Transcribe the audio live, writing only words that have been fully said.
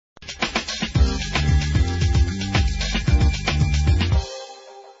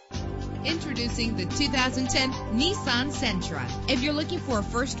Introducing the 2010 Nissan Sentra. If you're looking for a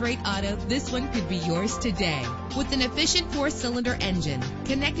first-rate auto, this one could be yours today. With an efficient 4-cylinder engine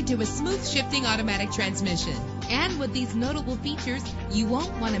connected to a smooth shifting automatic transmission. And with these notable features, you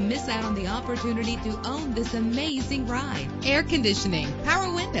won't want to miss out on the opportunity to own this amazing ride. Air conditioning,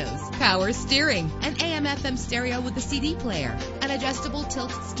 power windows, power steering, an AM/FM stereo with a CD player, an adjustable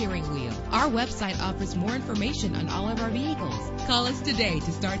tilt steering wheel. Our website offers more information on all of our vehicles. Call us today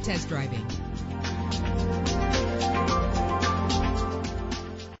to start test driving.